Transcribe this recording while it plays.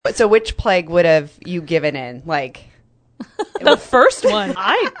So which plague would have you given in? Like the first one.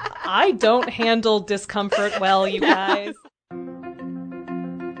 I don't handle discomfort well, you guys.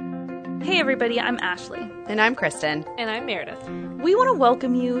 Hey everybody, I'm Ashley. And I'm Kristen. And I'm Meredith. We want to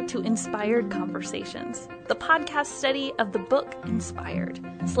welcome you to Inspired Conversations, the podcast study of the book Inspired,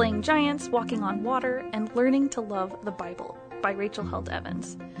 Slaying Giants, Walking on Water, and Learning to Love the Bible by Rachel Held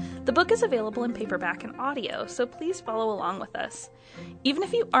Evans. The book is available in paperback and audio, so please follow along with us. Even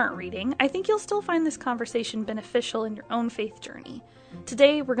if you aren't reading, I think you'll still find this conversation beneficial in your own faith journey.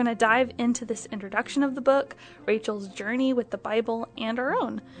 Today, we're going to dive into this introduction of the book, Rachel's journey with the Bible, and our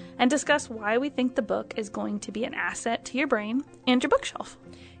own, and discuss why we think the book is going to be an asset to your brain and your bookshelf.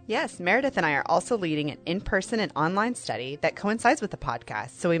 Yes, Meredith and I are also leading an in-person and online study that coincides with the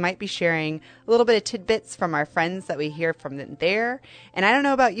podcast, so we might be sharing a little bit of tidbits from our friends that we hear from them there. And I don't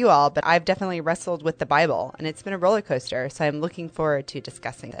know about you all, but I've definitely wrestled with the Bible, and it's been a roller coaster, so I'm looking forward to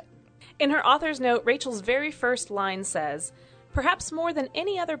discussing it. In her author's note, Rachel's very first line says, "Perhaps more than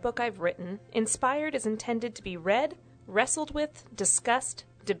any other book I've written, Inspired is intended to be read, wrestled with, discussed,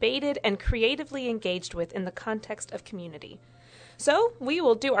 debated, and creatively engaged with in the context of community." So we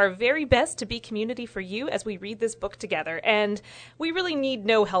will do our very best to be community for you as we read this book together. And we really need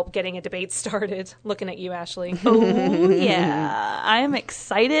no help getting a debate started. Looking at you, Ashley. Oh, yeah. I am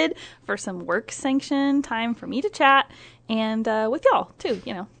excited for some work-sanctioned time for me to chat and with y'all, too,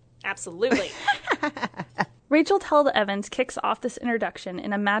 you know. Absolutely. Rachel Held Evans kicks off this introduction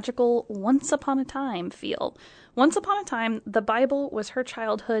in a magical once upon a time feel. Once upon a time, the Bible was her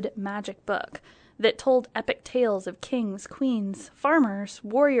childhood magic book that told epic tales of kings, queens, farmers,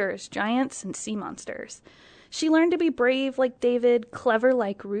 warriors, giants, and sea monsters. She learned to be brave like David, clever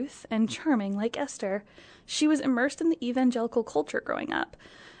like Ruth, and charming like Esther. She was immersed in the evangelical culture growing up.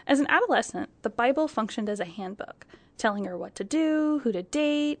 As an adolescent, the Bible functioned as a handbook, telling her what to do, who to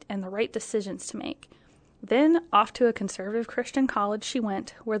date, and the right decisions to make. Then, off to a conservative Christian college she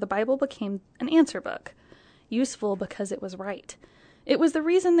went, where the Bible became an answer book. Useful because it was right. It was the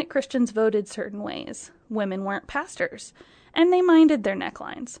reason that Christians voted certain ways. Women weren't pastors, and they minded their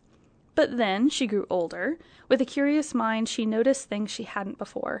necklines. But then she grew older. With a curious mind, she noticed things she hadn't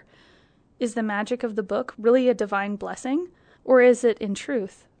before. Is the magic of the book really a divine blessing, or is it, in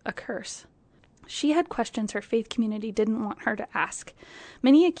truth, a curse? She had questions her faith community didn't want her to ask.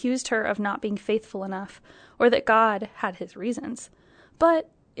 Many accused her of not being faithful enough, or that God had his reasons.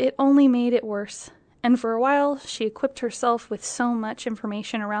 But it only made it worse. And for a while, she equipped herself with so much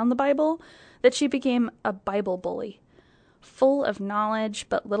information around the Bible that she became a Bible bully, full of knowledge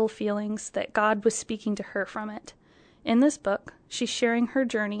but little feelings that God was speaking to her from it. In this book, she's sharing her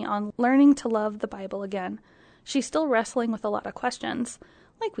journey on learning to love the Bible again. She's still wrestling with a lot of questions,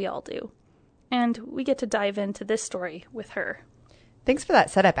 like we all do. And we get to dive into this story with her. Thanks for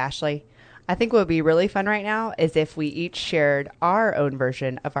that setup, Ashley. I think what would be really fun right now is if we each shared our own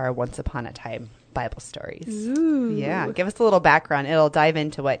version of our Once Upon a Time Bible stories. Ooh. Yeah, give us a little background. It'll dive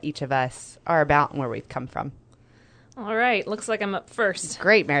into what each of us are about and where we've come from. All right. Looks like I'm up first.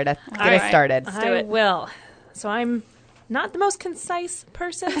 Great, Meredith. Get us right. started. I will. So I'm not the most concise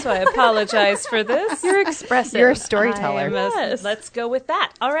person, so I apologize for this. You're expressive. You're a storyteller. Yes. Let's go with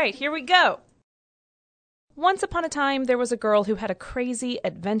that. All right, here we go. Once upon a time, there was a girl who had a crazy,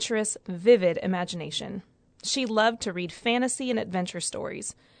 adventurous, vivid imagination. She loved to read fantasy and adventure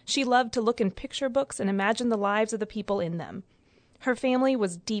stories. She loved to look in picture books and imagine the lives of the people in them. Her family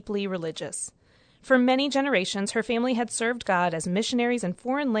was deeply religious. For many generations, her family had served God as missionaries in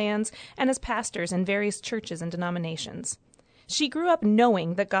foreign lands and as pastors in various churches and denominations. She grew up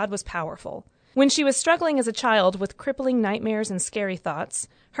knowing that God was powerful. When she was struggling as a child with crippling nightmares and scary thoughts,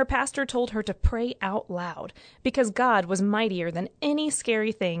 her pastor told her to pray out loud because God was mightier than any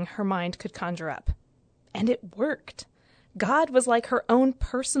scary thing her mind could conjure up. And it worked. God was like her own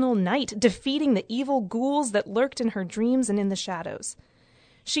personal knight, defeating the evil ghouls that lurked in her dreams and in the shadows.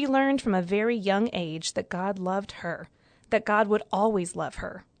 She learned from a very young age that God loved her, that God would always love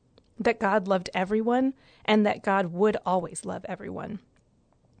her, that God loved everyone, and that God would always love everyone.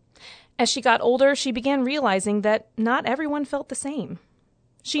 As she got older, she began realizing that not everyone felt the same.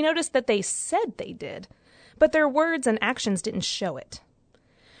 She noticed that they said they did, but their words and actions didn't show it.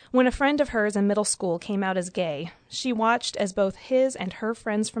 When a friend of hers in middle school came out as gay, she watched as both his and her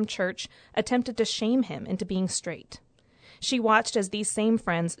friends from church attempted to shame him into being straight. She watched as these same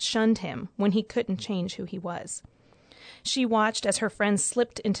friends shunned him when he couldn't change who he was. She watched as her friends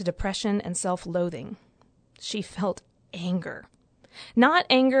slipped into depression and self-loathing. She felt anger. Not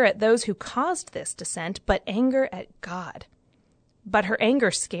anger at those who caused this descent, but anger at God. But her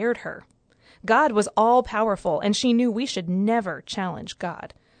anger scared her. God was all-powerful, and she knew we should never challenge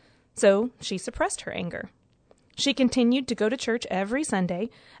God. So she suppressed her anger. She continued to go to church every Sunday,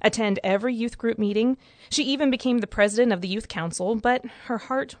 attend every youth group meeting. She even became the president of the youth council, but her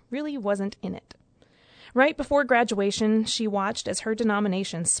heart really wasn't in it. Right before graduation, she watched as her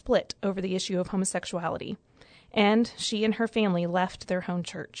denomination split over the issue of homosexuality, and she and her family left their home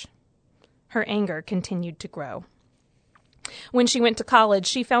church. Her anger continued to grow. When she went to college,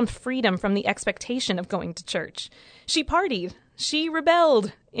 she found freedom from the expectation of going to church. She partied. She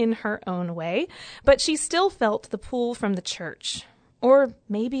rebelled in her own way, but she still felt the pull from the church. Or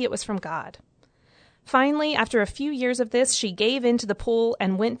maybe it was from God. Finally, after a few years of this, she gave in to the pull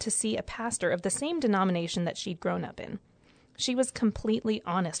and went to see a pastor of the same denomination that she'd grown up in. She was completely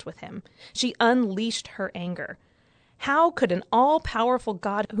honest with him. She unleashed her anger. How could an all-powerful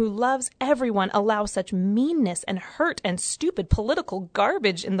God who loves everyone allow such meanness and hurt and stupid political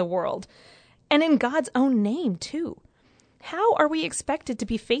garbage in the world? And in God's own name, too. How are we expected to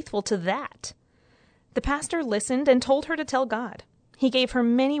be faithful to that? The pastor listened and told her to tell God. He gave her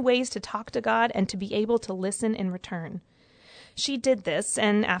many ways to talk to God and to be able to listen in return. She did this,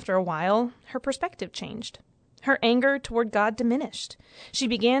 and after a while, her perspective changed. Her anger toward God diminished. She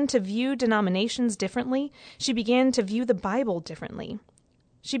began to view denominations differently. She began to view the Bible differently.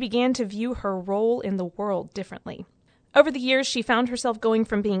 She began to view her role in the world differently. Over the years, she found herself going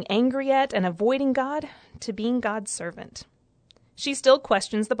from being angry at and avoiding God to being God's servant. She still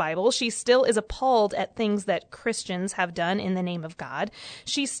questions the Bible. She still is appalled at things that Christians have done in the name of God.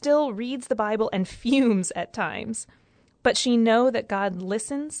 She still reads the Bible and fumes at times. But she knows that God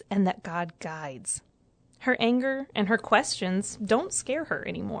listens and that God guides. Her anger and her questions don't scare her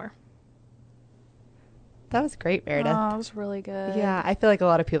anymore. That was great, Meredith. Oh, that was really good. Yeah, I feel like a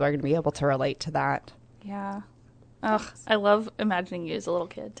lot of people are going to be able to relate to that. Yeah. Ugh, I love imagining you as a little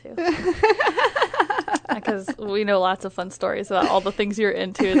kid, too. Because we know lots of fun stories about all the things you're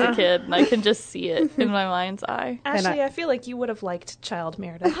into as a kid, and I can just see it in my mind's eye. Ashley, I feel like you would have liked Child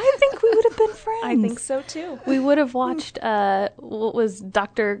Meredith. I think we would have been friends. I think so, too. We would have watched, what was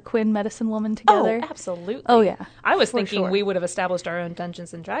Dr. Quinn Medicine Woman together? Oh, absolutely. Oh, yeah. I was For thinking sure. we would have established our own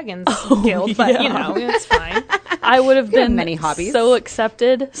Dungeons and Dragons guild, but, yeah. you know, it's fine. I would have been many hobbies. so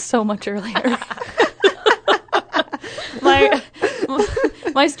accepted so much earlier.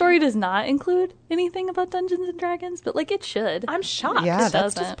 My story does not include anything about Dungeons and Dragons, but like it should. I'm shocked. Yeah, It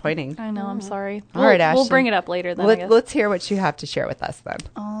that's doesn't. disappointing. I know. I'm sorry. All right, Ashley. We'll bring it up later then. I guess. Let's hear what you have to share with us then.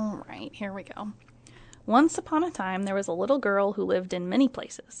 All right, here we go. Once upon a time, there was a little girl who lived in many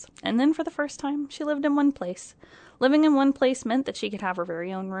places. And then for the first time, she lived in one place. Living in one place meant that she could have her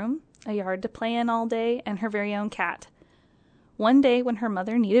very own room, a yard to play in all day, and her very own cat. One day, when her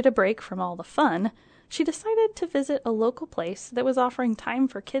mother needed a break from all the fun, she decided to visit a local place that was offering time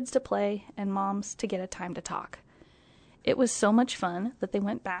for kids to play and moms to get a time to talk. It was so much fun that they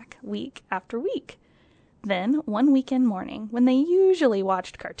went back week after week. Then, one weekend morning, when they usually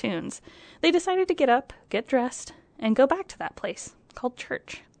watched cartoons, they decided to get up, get dressed, and go back to that place called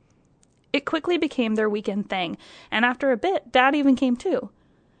church. It quickly became their weekend thing, and after a bit, Dad even came too.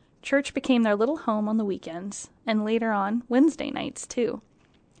 Church became their little home on the weekends, and later on, Wednesday nights too.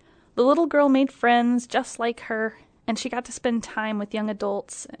 The little girl made friends just like her, and she got to spend time with young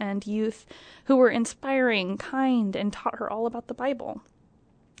adults and youth who were inspiring, kind, and taught her all about the Bible.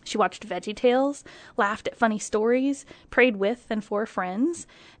 She watched VeggieTales, laughed at funny stories, prayed with and for friends,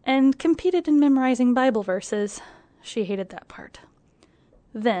 and competed in memorizing Bible verses. She hated that part.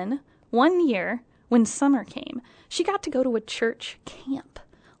 Then, one year, when summer came, she got to go to a church camp,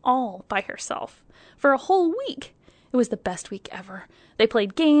 all by herself, for a whole week. It was the best week ever. They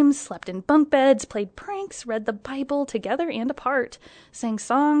played games, slept in bunk beds, played pranks, read the Bible together and apart, sang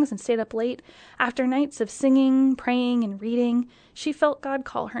songs and stayed up late. After nights of singing, praying, and reading, she felt God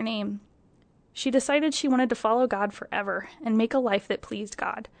call her name. She decided she wanted to follow God forever and make a life that pleased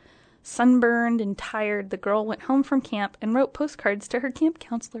God. Sunburned and tired, the girl went home from camp and wrote postcards to her camp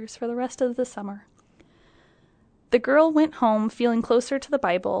counselors for the rest of the summer. The girl went home feeling closer to the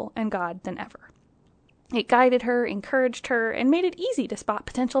Bible and God than ever. It guided her, encouraged her, and made it easy to spot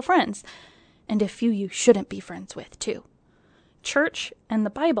potential friends, and a few you shouldn't be friends with, too. Church and the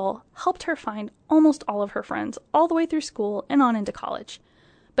Bible helped her find almost all of her friends all the way through school and on into college.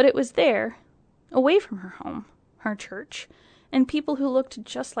 But it was there, away from her home, her church, and people who looked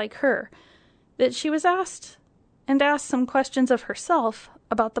just like her, that she was asked some questions of herself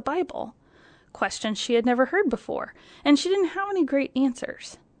about the Bible, questions she had never heard before, and she didn't have any great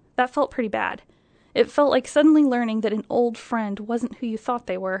answers. That felt pretty bad. It felt like suddenly learning that an old friend wasn't who you thought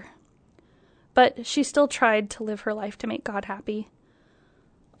they were. But she still tried to live her life to make God happy.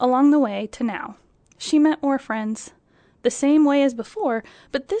 Along the way to now, she met more friends, the same way as before,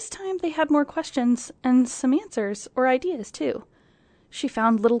 but this time they had more questions and some answers or ideas too. She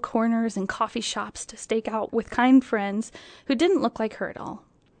found little corners and coffee shops to stake out with kind friends who didn't look like her at all,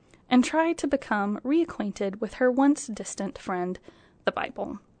 and tried to become reacquainted with her once distant friend, the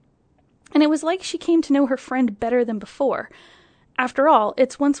Bible. And it was like she came to know her friend better than before. After all,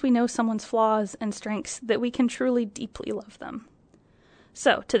 it's once we know someone's flaws and strengths that we can truly deeply love them.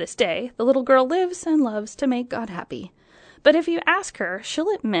 So, to this day, the little girl lives and loves to make God happy. But if you ask her,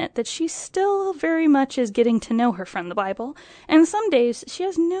 she'll admit that she still very much is getting to know her friend the Bible, and some days she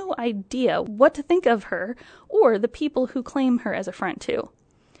has no idea what to think of her or the people who claim her as a friend too.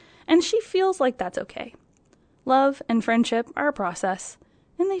 And she feels like that's okay. Love and friendship are a process,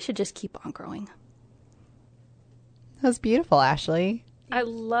 and they should just keep on growing. That was beautiful, Ashley. I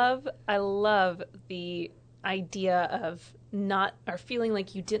love the idea of not, or feeling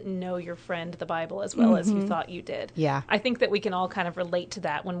like you didn't know your friend the Bible as well as you thought you did. Yeah. I think that we can all kind of relate to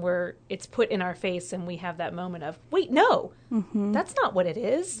that when it's put in our face and we have that moment of, wait, no, that's not what it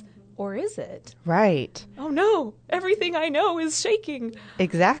is. Or is it? Right. Oh no, everything I know is shaking.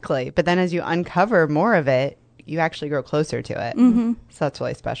 Exactly. But then as you uncover more of it, you actually grow closer to it. So that's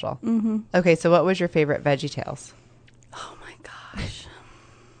really special. Okay, so what was your favorite VeggieTales? Oh my gosh.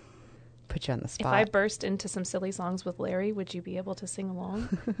 Put you on the If spot. I burst into some silly songs with Larry, would you be able to sing along?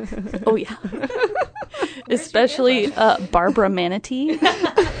 Oh yeah. Especially Barbara Manatee,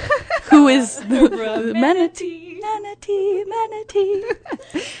 who is the Manatee.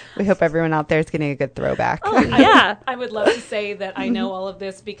 We hope everyone out there is getting a good throwback. Oh, yeah. I would love to say that I know all of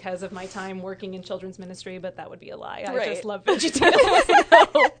this because of my time working in children's ministry, but that would be a lie. I just love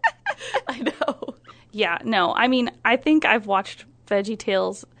VeggieTales. I know. Yeah, no, I mean, I think I've watched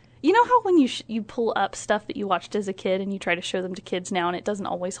VeggieTales. You know how when you pull up stuff that you watched as a kid and you try to show them to kids now and it doesn't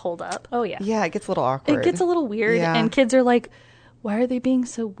always hold up? Oh, yeah. Yeah, it gets a little awkward. It gets a little weird, Yeah. and kids are like, why are they being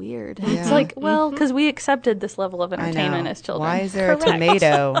so weird? And it's Yeah. like, well, because we accepted this level of I entertainment know. as children. Why is there Correct. a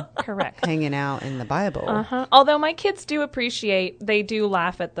tomato Correct. hanging out in the Bible? Although my kids do they do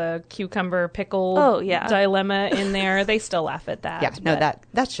laugh at the cucumber pickle dilemma in there. They still laugh at that. Yeah, no, but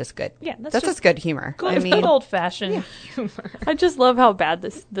that's just good. Yeah, that's just just good humor. good, I mean, good old-fashioned humor. I just love how bad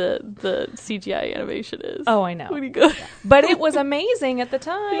the CGI animation is. Oh, I know. Pretty good. But it was amazing at the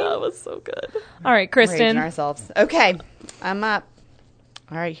time. Yeah, it was so good. All right, raging Kristen. ourselves. Okay, I'm up.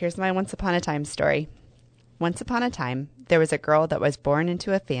 All right, here's my once upon a time story. Once upon a time, there was a girl that was born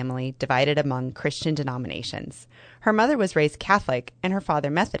into a family divided among Christian denominations. Her mother was raised Catholic and her father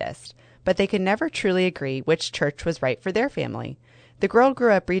Methodist, but they could never truly agree which church was right for their family. The girl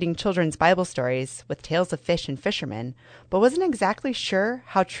grew up reading children's Bible stories with tales of fish and fishermen, but wasn't exactly sure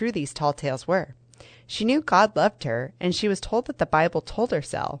how true these tall tales were. She knew God loved her, and she was told that the Bible told her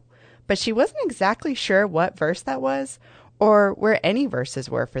so, but she wasn't exactly sure what verse that was, or where any verses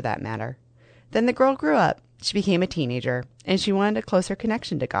were for that matter. Then the girl grew up. She became a teenager, and she wanted a closer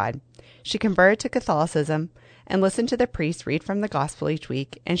connection to God. She converted to Catholicism and listened to the priest read from the gospel each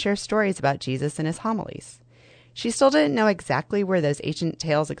week and share stories about Jesus and his homilies. She still didn't know exactly where those ancient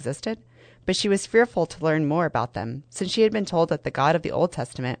tales existed, but she was fearful to learn more about them, since she had been told that the God of the Old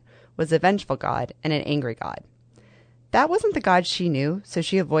Testament was a vengeful God and an angry God. That wasn't the God she knew, so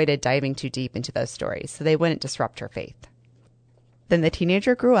she avoided diving too deep into those stories so they wouldn't disrupt her faith. Then the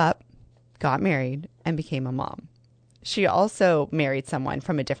teenager grew up, got married, and became a mom. She also married someone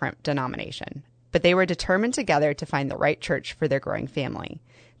from a different denomination, but they were determined together to find the right church for their growing family.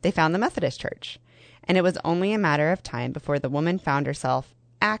 They found the Methodist Church, and it was only a matter of time before the woman found herself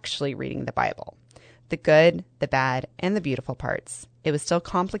actually reading the Bible. The good, the bad, and the beautiful parts. It was still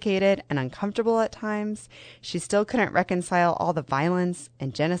complicated and uncomfortable at times. She still couldn't reconcile all the violence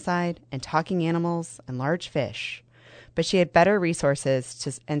and genocide and talking animals and large fish. But she had better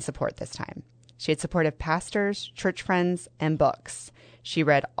resources and support this time. She had supportive pastors, church friends, and books. She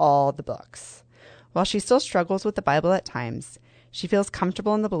read all the books. While she still struggles with the Bible at times, she feels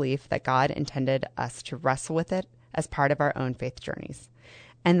comfortable in the belief that God intended us to wrestle with it as part of our own faith journeys.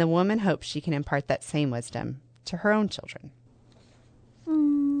 And the woman hopes she can impart that same wisdom to her own children.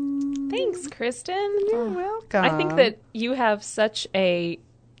 Thanks, Kristen. You're welcome. I think that you have such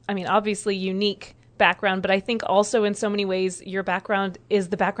obviously unique background, but I think also in so many ways your background is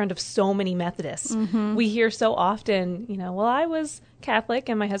the background of so many Methodists. We hear so often, well, I was Catholic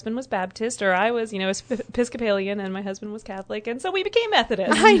and my husband was Baptist, or I was, Episcopalian and my husband was Catholic, and so we became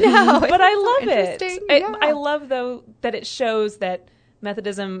Methodist. I know. But I love Interesting. it. Yeah. I love, though, that it shows that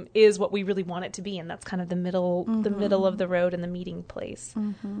Methodism is what we really want it to be, and that's kind of the middle of the road and the meeting place.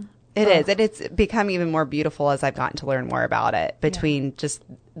 It is. And it's become even more beautiful as I've gotten to learn more about it, between just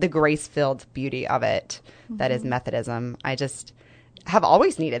the grace-filled beauty of it that is Methodism. I just have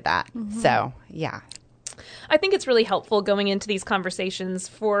always needed that. So, yeah. I think it's really helpful going into these conversations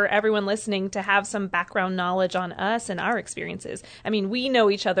for everyone listening to have some background knowledge on us and our experiences. I mean, we know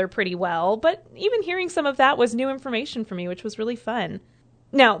each other pretty well, but even hearing some of that was new information for me, which was really fun.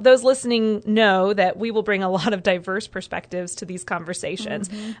 Now, those listening know that we will bring a lot of diverse perspectives to these conversations.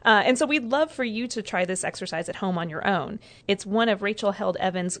 And so we'd love for you to try this exercise at home on your own. It's one of Rachel Held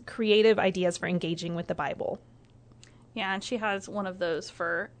Evans' creative ideas for engaging with the Bible. Yeah, and she has one of those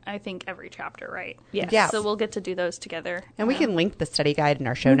for, I think, every chapter, right? Yes. Yeah. So we'll get to do those together. And we can link the study guide in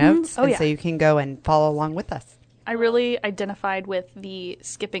our show notes. Oh, and yeah. so you can go and follow along with us. I really identified with the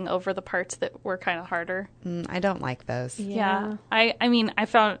skipping over the parts that were kind of harder. I don't like those. Yeah. I mean, I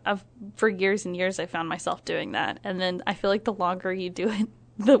found, for years and years, I found myself doing that. And then I feel like the longer you do it,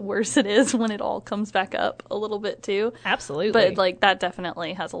 the worse it is when it all comes back up a little bit, too. Absolutely. But, like, that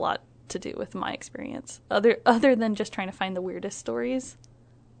definitely has a lot to do with my experience. Other than just trying to find the weirdest stories.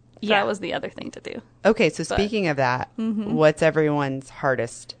 Yeah. That was the other thing to do. Okay, so speaking of that, what's everyone's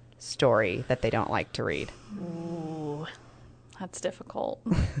hardest story that they don't like to read? Ooh. That's difficult.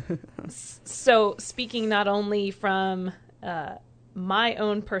 So speaking not only from my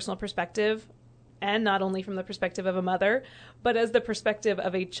own personal perspective, and not only from the perspective of a mother, but as the perspective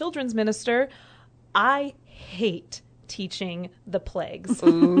of a children's minister, I hate teaching the plagues,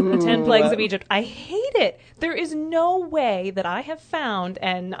 the 10 plagues of Egypt. I hate it. There is no way that I have found,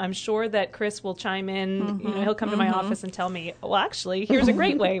 and I'm sure that Chris will chime in, he'll come to my office and tell me, well, actually, here's a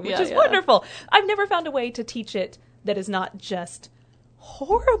great way, which is wonderful. I've never found a way to teach it that is not just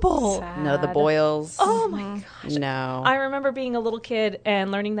horrible. Sad. No, the boils. Oh my gosh. No. I remember being a little kid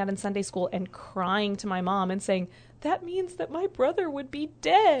and learning that in Sunday school and crying to my mom and saying, that means that my brother would be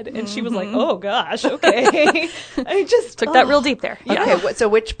dead. And she was like, oh gosh, okay. I just Took that real deep there. Yeah. Okay, so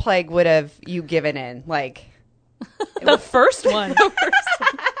which plague would have you given in? Like, The first one.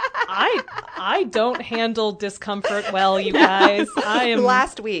 I don't handle discomfort well, you guys. I am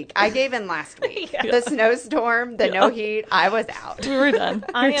last week. I gave in last week. The snowstorm, the no heat, I was out. We were done.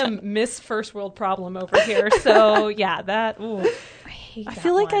 I am Miss First World Problem over here. So yeah, that I hate I that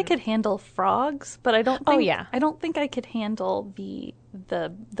feel like I one. could handle frogs, but I don't think, Oh, yeah. I don't think I could handle the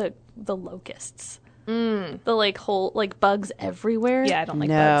locusts. The like whole like bugs everywhere. Yeah, I don't like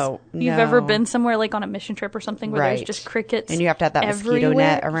bugs. No, You've ever been somewhere like on a mission trip or something where there's Right. just crickets And you have to have that mosquito everywhere?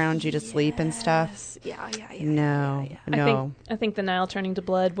 net around you to sleep and stuff. Yeah. No, I no. think the Nile turning to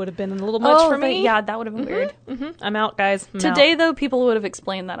blood would have been a little much for me. Yeah, that would have been weird. I'm out, guys. I'm Today, out. though, people would have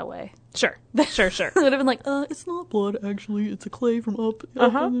explained that away. Sure. They would have been like, it's not blood, actually. It's a clay from up.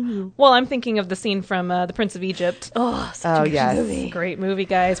 Well, I'm thinking of the scene from The Prince of Egypt. Oh, such Oh, a good yes. movie. Great movie,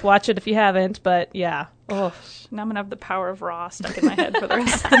 guys. Watch it if you haven't. But yeah. Oh. Now I'm going to have the power of Raw stuck in my head for the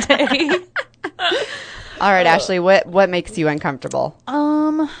rest of the day. All right, Ashley, what makes you uncomfortable?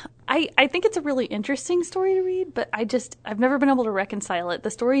 I think it's a really interesting story to read, but I've never been able to reconcile it.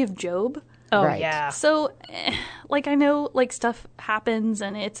 The story of Job. Oh, Right. yeah. So, like, I know, like, stuff happens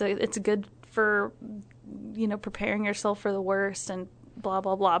and it's good for, preparing yourself for the worst and blah,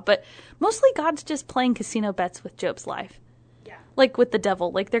 blah, blah. But mostly God's just playing casino bets with Job's life. Yeah. Like with the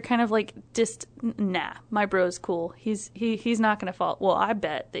devil. Like, they're kind of like, just, nah, my bro's cool. He's not going to fall. Well, I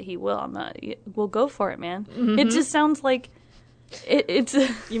bet that he will. We'll go for it, man. It just sounds like it's...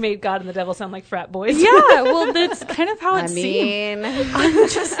 You made God and the devil sound like frat boys. Yeah, well, that's kind of how it I seems. mean, I'm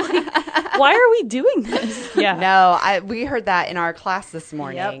just like, why are we doing this? Yeah. no, we heard that in our class this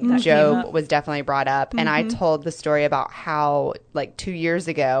morning. Yep, that came Job up. was definitely brought up. And I told the story about how, like, 2 years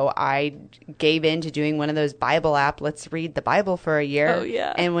ago, I gave in to doing one of those Bible app, let's read the Bible for a year. Oh,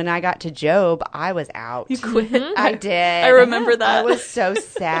 yeah. And when I got to Job, I was out. You quit. I did. I remember that. I was so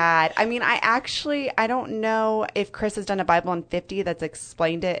sad. I mean, I don't know if Chris has done a Bible in 50 that's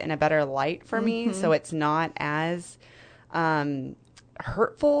explained it in a better light for me, so it's not as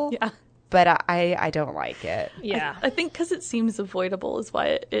hurtful. Yeah. But I don't like it. Yeah. I think because it seems avoidable is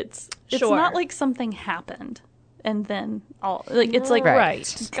why it's Sure. not like something happened and then it's like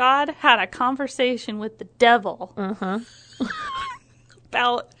Right. God had a conversation with the devil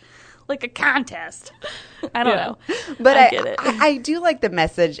about like a contest. I don't Yeah. know, But I get it. I do like the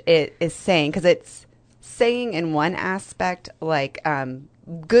message it is saying, because it's saying in one aspect, like,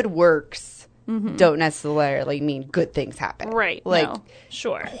 good works don't necessarily mean good things happen. Right, Like, no.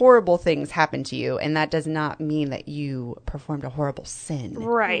 Sure. horrible things happen to you, and that does not mean that you performed a horrible sin.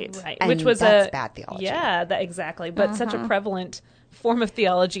 right. Right. And Which was that's bad theology. Yeah, exactly. But such a prevalent form of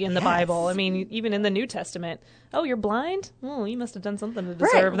theology in the Bible. I mean, even in the New Testament. Oh, you're blind? Oh, you must have done something to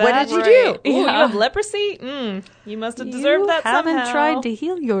deserve that. What did you do? Ooh, you have leprosy? You must have deserved that somehow. You haven't tried to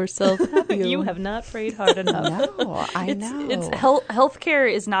heal yourself, have you? You have not prayed hard enough. No, I know. Healthcare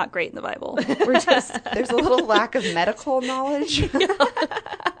is not great in the Bible. We're just There's a little lack of medical knowledge,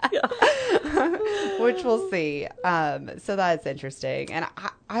 which we'll see. So that's interesting. And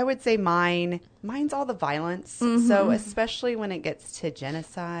I would say mine's all the violence. So especially when it gets to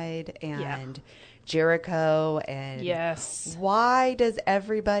genocide and Jericho and why does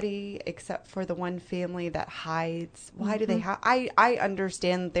everybody except for the one family that hides, why do they have, I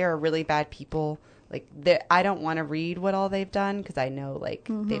understand there are really bad people. Like, I don't want to read what all they've done because I know, like,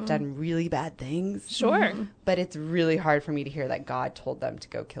 they've done really bad things. Sure. But it's really hard for me to hear that God told them to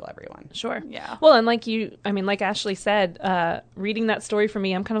go kill everyone. Sure. Yeah. Well, and like Ashley said, reading that story for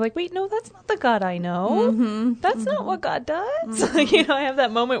me, I'm kind of like, wait, no, that's not the God I know. That's not what God does. I have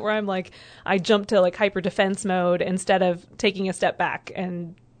that moment where I'm like, I jump to like hyper defense mode instead of taking a step back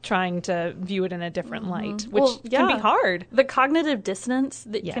and trying to view it in a different light, which can be hard. The cognitive dissonance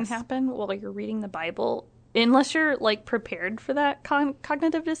that can happen while you're reading the Bible, unless you're like prepared for that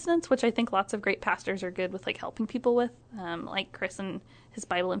cognitive dissonance, which I think lots of great pastors are good with, like helping people with, like Chris and his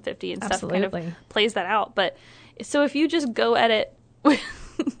Bible in 50 and stuff kind of plays that out. But so if you just go at it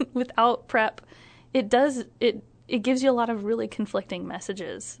without prep, it gives you a lot of really conflicting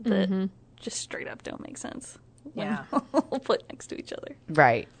messages that just straight up don't make sense. Put next to each other.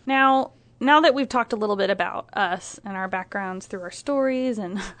 Right. Now that we've talked a little bit about us and our backgrounds through our stories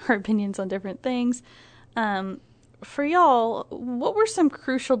and our opinions on different things, for y'all, what were some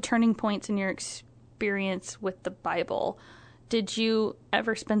crucial turning points in your experience with the Bible? Did you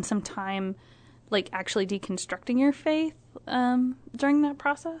ever spend some time, like, actually deconstructing your faith during that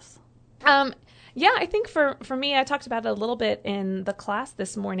process? Yeah, I think for me, I talked about it a little bit in the class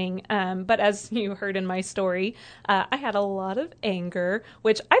this morning, but as you heard in my story, I had a lot of anger,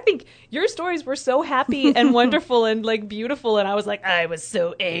 which I think your stories were so happy and wonderful and like beautiful, and I was like, I was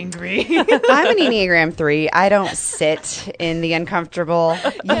so angry. I'm an Enneagram 3. I don't sit in the uncomfortable.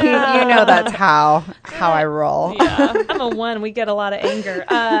 You know that's how I roll. Yeah, I'm a 1. We get a lot of anger.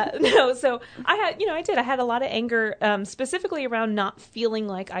 So I had a lot of anger, specifically around not feeling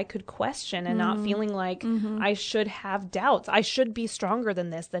like I could question and not feeling like I should have doubts. I should be stronger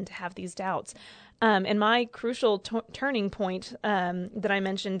than this than to have these doubts. And my crucial turning point that I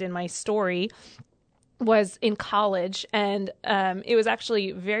mentioned in my story was in college. And it was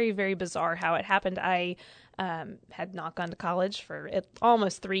actually very, very bizarre how it happened. I had not gone to college for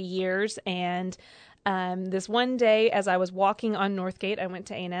almost 3 years. And this one day, as I was walking on Northgate, I went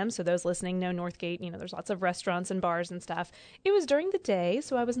to A&M. So those listening know Northgate, there's lots of restaurants and bars and stuff. It was during the day,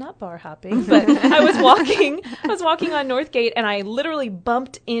 so I was not bar hopping, but I was walking on Northgate, and I literally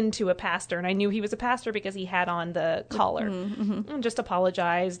bumped into a pastor, and I knew he was a pastor because he had on the collar and just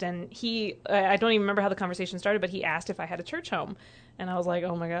apologized. And I don't even remember how the conversation started, but he asked if I had a church home. And I was like,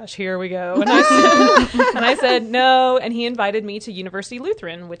 oh my gosh, here we go. And I said no. And he invited me to University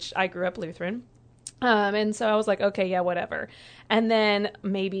Lutheran, which I grew up Lutheran. And so I was like, okay, yeah, whatever. And then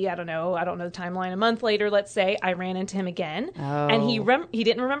maybe, I don't know the timeline, a month later, let's say, I ran into him again. Oh. And he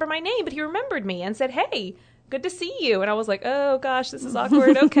didn't remember my name, but he remembered me and said, hey, good to see you. And I was like, oh gosh, this is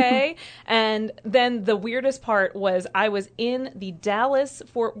awkward. Okay. And then the weirdest part was I was in the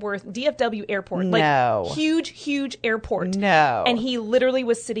Dallas-Fort Worth DFW airport. No. Like huge airport. No. And he literally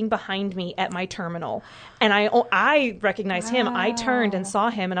was sitting behind me at my terminal. And I recognized him. I turned and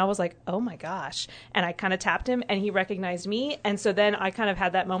saw him, and I was like, oh my gosh. And I kind of tapped him, and he recognized me. And so then I kind of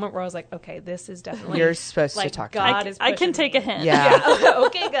had that moment where I was like, okay, this is definitely you're supposed to talk God to is I can take a hint. Yeah.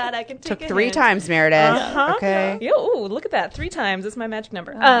 Okay, God, I can take a hint. Took 3 times, Meredith. Okay. Yeah, ooh, look at that. 3 times. That's my magic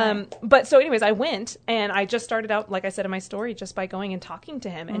number. But so anyways, I went, and I just started out, like I said in my story, just by going and talking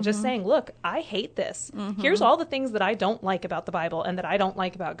to him and just saying, look, I hate this. Here's all the things that I don't like about the Bible and that I don't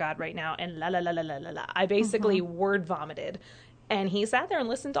like about God right now. And I basically word vomited. And he sat there and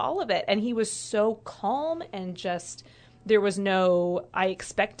listened to all of it. And he was so calm and just... There was I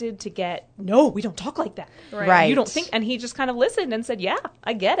expected to get, no, we don't talk like that. Right. You don't think, and he just kind of listened and said, yeah,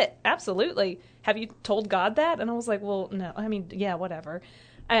 I get it. Absolutely. Have you told God that? And I was like, well, no, I mean, yeah, whatever.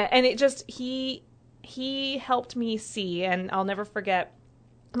 And it just, he helped me see, and I'll never forget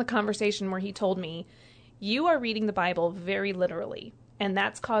the conversation where he told me, you are reading the Bible very literally, and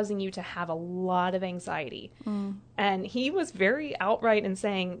that's causing you to have a lot of anxiety. And he was very outright in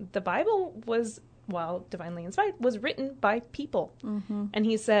saying the Bible was while divinely inspired, was written by people. And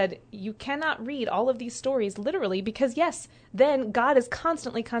he said, you cannot read all of these stories literally because, yes, then God is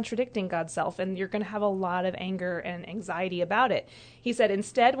constantly contradicting God's self, and you're going to have a lot of anger and anxiety about it. He said,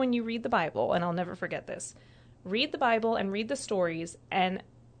 instead, when you read the Bible, and I'll never forget this, read the Bible and read the stories, and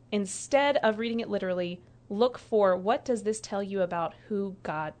instead of reading it literally, look for what does this tell you about who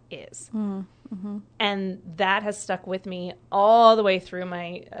God is. And that has stuck with me all the way through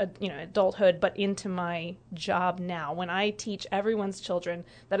my adulthood, but into my job now. When I teach everyone's children,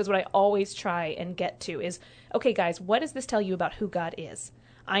 that is what I always try and get to is, okay, guys, what does this tell you about who God is?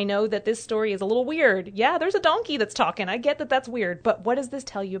 I know that this story is a little weird. Yeah, there's a donkey that's talking. I get that that's weird. But what does this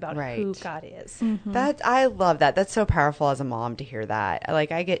tell you about who God is? I love that. That's so powerful as a mom to hear that.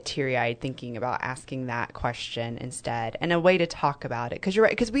 Like, I get teary-eyed thinking about asking that question instead and a way to talk about it. Because you're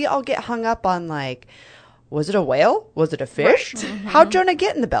right. Because we all get hung up on, like, was it a whale? Was it a fish? How'd Jonah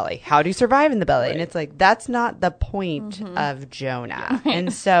get in the belly? How do you survive in the belly? And it's like, that's not the point of Jonah.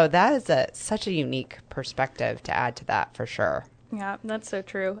 And so that is such a unique perspective to add to that for sure. Yeah, that's so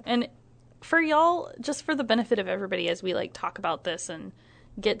true. And for y'all, just for the benefit of everybody as we like talk about this and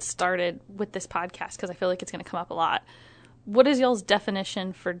get started with this podcast, because I feel like it's going to come up a lot, what is y'all's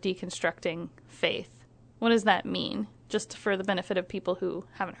definition for deconstructing faith? What does that mean? Just for the benefit of people who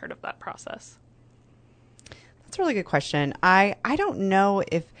haven't heard of that process. That's a really good question. I don't know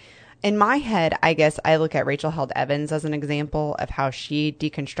if, in my head, I guess I look at Rachel Held Evans as an example of how she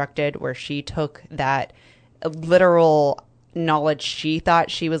deconstructed, where she took that literal knowledge she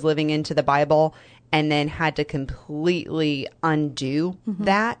thought she was living into the Bible and then had to completely undo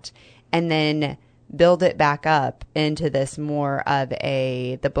that and then build it back up into this more of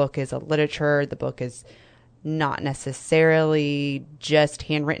the book is a literature, the book is not necessarily just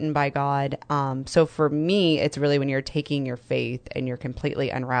handwritten by God. So for me, it's really when you're taking your faith and you're completely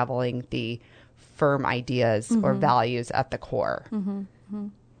unraveling the firm ideas or values at the core.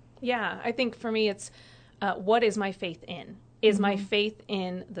 Yeah, I think for me it's what is my faith in? Is my faith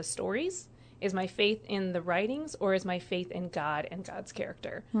in the stories? Is my faith in the writings? Or is my faith in God and God's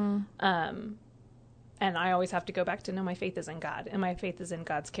character? And I always have to go back to, no, my faith is in God. And my faith is in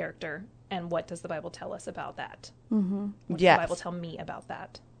God's character. And what does the Bible tell us about that? What does the Bible tell me about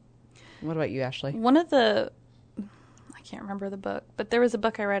that? What about you, Ashley? One of the, I can't remember the book, but there was a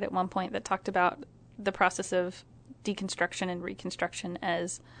book I read at one point that talked about the process of deconstruction and reconstruction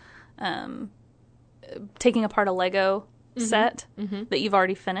as taking apart a Lego set that you've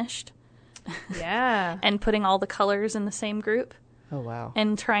already finished. Yeah. And putting all the colors in the same group. Oh, wow.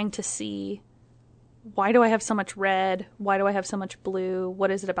 And trying to see, why do I have so much red? Why do I have so much blue? What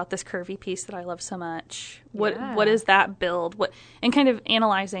is it about this curvy piece that I love so much? What is that build? And kind of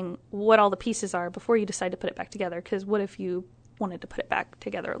analyzing what all the pieces are before you decide to put it back together. Because what if you wanted to put it back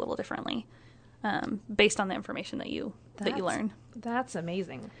together a little differently? Based on the information that you learn. That's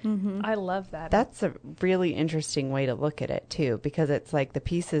amazing. I love that. That's a really interesting way to look at it too, because it's like the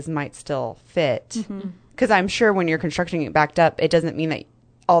pieces might still fit. Because I'm sure when you're constructing it backed up, it doesn't mean that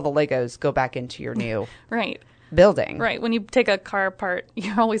all the Legos go back into your new building. Right. When you take a car apart,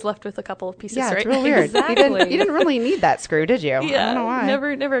 you're always left with a couple of pieces. Yeah, right? it's real weird. Exactly. You didn't really need that screw, did you? Yeah, I don't know why.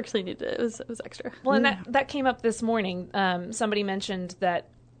 Never actually needed it. It was extra. Well, and that came up this morning. Somebody mentioned that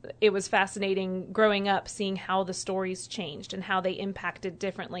it was fascinating growing up, seeing how the stories changed and how they impacted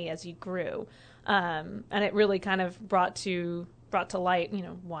differently as you grew. And it really kind of brought to light,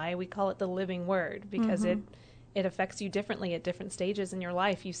 why we call it the living word, because it affects you differently at different stages in your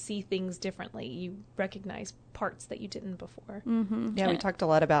life. You see things differently. You recognize parts that you didn't before. Yeah, we talked a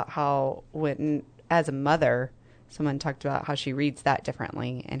lot about how when, as a mother, someone talked about how she reads that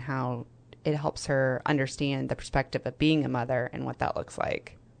differently and how it helps her understand the perspective of being a mother and what that looks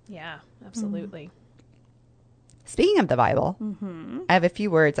like. Yeah, absolutely. Speaking of the Bible, I have a few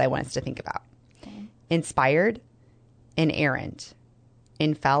words I want us to think about. Okay. Inspired, inerrant,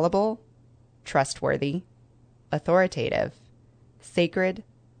 infallible, trustworthy, authoritative, sacred,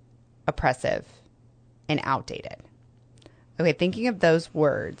 oppressive, and outdated. Okay, thinking of those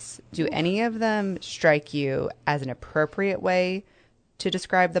words, do any of them strike you as an appropriate way to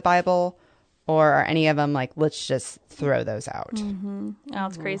describe the Bible? Or are any of them like, let's just throw those out? Oh,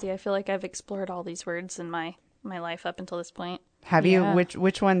 it's crazy. I feel like I've explored all these words in my life up until this point. Have you?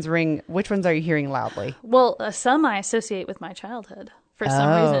 Which ones ring? Which ones are you hearing loudly? Well, some I associate with my childhood for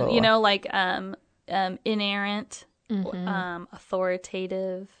some reason. Like inerrant,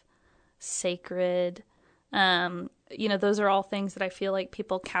 authoritative, sacred. Those are all things that I feel like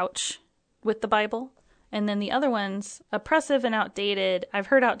people couch with the Bible. And then the other ones, oppressive and outdated, I've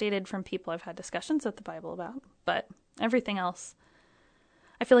heard outdated from people I've had discussions with the Bible about. But everything else,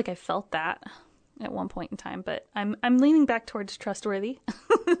 I feel like I felt that. at one point in time, but I'm leaning back towards trustworthy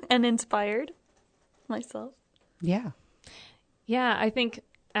and inspired myself. Yeah. Yeah, I think,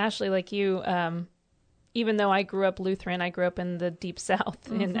 Ashley, like you, even though I grew up Lutheran, I grew up in the deep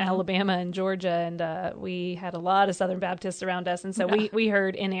South in Alabama and Georgia, and we had a lot of Southern Baptists around us, and so we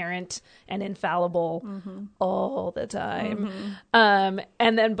heard inerrant and infallible all the time.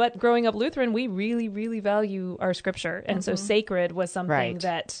 But growing up Lutheran, we really, really value our scripture, and so sacred was something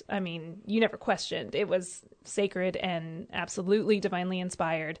that, I mean, you never questioned. It was sacred and absolutely divinely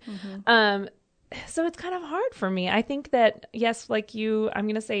inspired. So it's kind of hard for me. I think that, yes, like you, I'm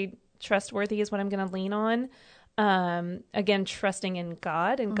going to say trustworthy is what I'm going to lean on. Again, trusting in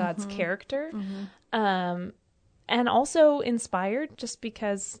God and God's character. And also inspired, just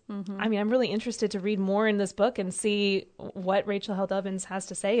because, I mean, I'm really interested to read more in this book and see what Rachel Held Evans has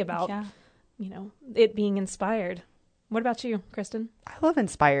to say about, you know, it being inspired. What about you, Kristen? I love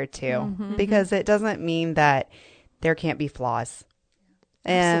inspired too, because it doesn't mean that there can't be flaws.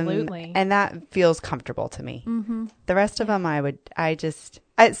 Absolutely. And that feels comfortable to me. The rest of them,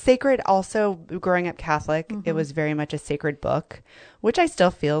 sacred also, growing up Catholic, it was very much a sacred book, which I still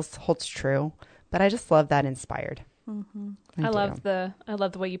feel holds true, but I just love that inspired. I love the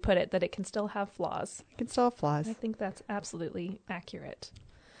way you put it, that it can still have flaws. It can still have flaws. I think that's absolutely accurate.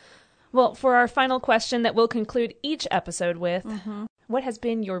 Well, for our final question that we'll conclude each episode with, what has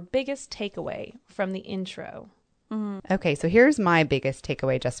been your biggest takeaway from the intro? Okay, so here's my biggest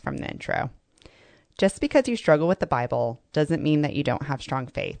takeaway just from the intro. Just because you struggle with the Bible doesn't mean that you don't have strong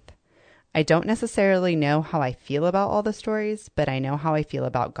faith. I don't necessarily know how I feel about all the stories, but I know how I feel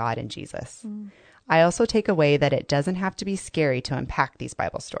about God and Jesus. I also take away that it doesn't have to be scary to unpack these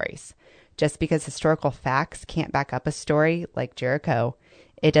Bible stories. Just because historical facts can't back up a story like Jericho,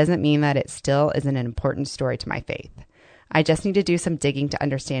 it doesn't mean that it still isn't an important story to my faith. I just need to do some digging to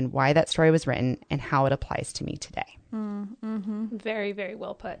understand why that story was written and how it applies to me today. Very, very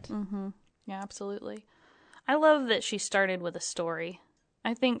well put. Yeah, absolutely. I love that she started with a story.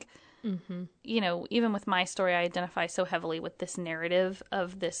 I think, you know, even with my story, I identify so heavily with this narrative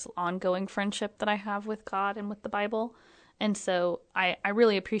of this ongoing friendship that I have with God and with the Bible. And so I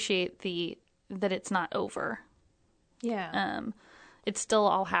really appreciate that it's not over. Yeah. It's still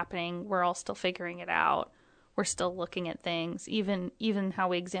all happening. We're all still figuring it out. We're still looking at things. Even how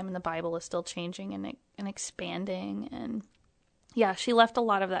we examine the Bible is still changing and expanding. And yeah, she left a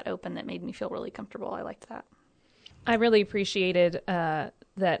lot of that open that made me feel really comfortable. I liked that. I really appreciated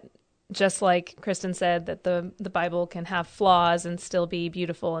that, just like Kristen said, that the Bible can have flaws and still be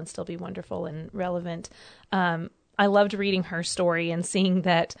beautiful and still be wonderful and relevant. I loved reading her story and seeing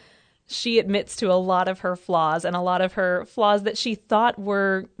that she admits to a lot of her flaws, and a lot of her flaws that she thought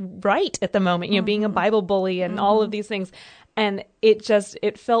were right at the moment, you know, being a Bible bully and all of these things. And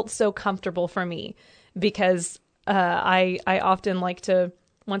it felt so comfortable for me, because I often like to,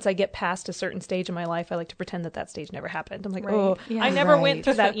 once I get past a certain stage in my life, I like to pretend that stage never happened. I'm like, I never went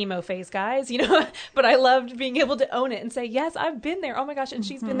through that emo phase, guys, you know, but I loved being able to own it and say, yes, I've been there. Oh my gosh. And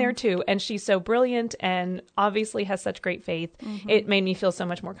she's been there too. And she's so brilliant and obviously has such great faith. It made me feel so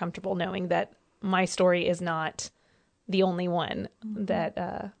much more comfortable knowing that my story is not the only one,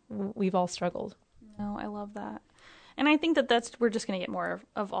 that we've all struggled. No, I love that. And I think we're just going to get more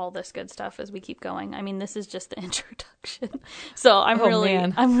of all this good stuff as we keep going. I mean, this is just the introduction. So I'm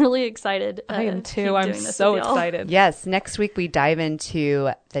really excited. I am too. I'm so excited. Yes. Next week we dive into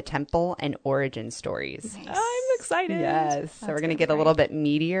the temple and origin stories. Nice. I'm excited. Yes. So we're going to get a little bit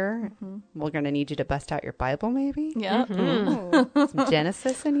meatier. We're going to need you to bust out your Bible, maybe. Yeah. Some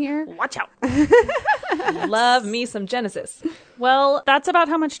Genesis in here. Watch out. Love me some Genesis. Well, that's about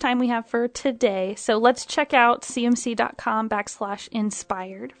how much time we have for today. So let's check out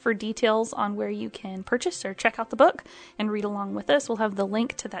cmc.com/inspired for details on where you can purchase or check out the book and read along with us. We'll have the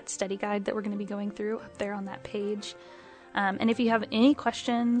link to that study guide that we're going to be going through up there on that page. And if you have any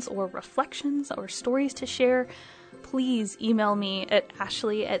questions or reflections or stories to share, please email me at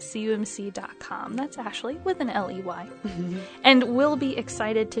ashley@cumc.com. That's Ashley with an L-E-Y. And we'll be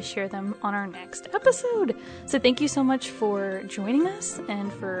excited to share them on our next episode. So thank you so much for joining us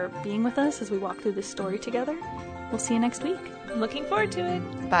and for being with us as we walk through this story together. We'll see you next week. Looking forward to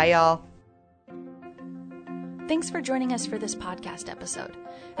it. Bye, y'all. Thanks for joining us for this podcast episode.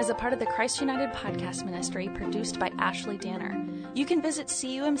 As a part of the Christ United podcast ministry produced by Ashley Danner, you can visit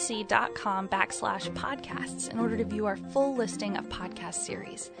cumc.com/podcasts in order to view our full listing of podcast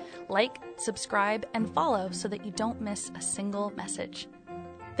series. Like, subscribe, and follow so that you don't miss a single message.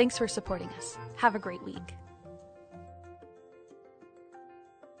 Thanks for supporting us. Have a great week.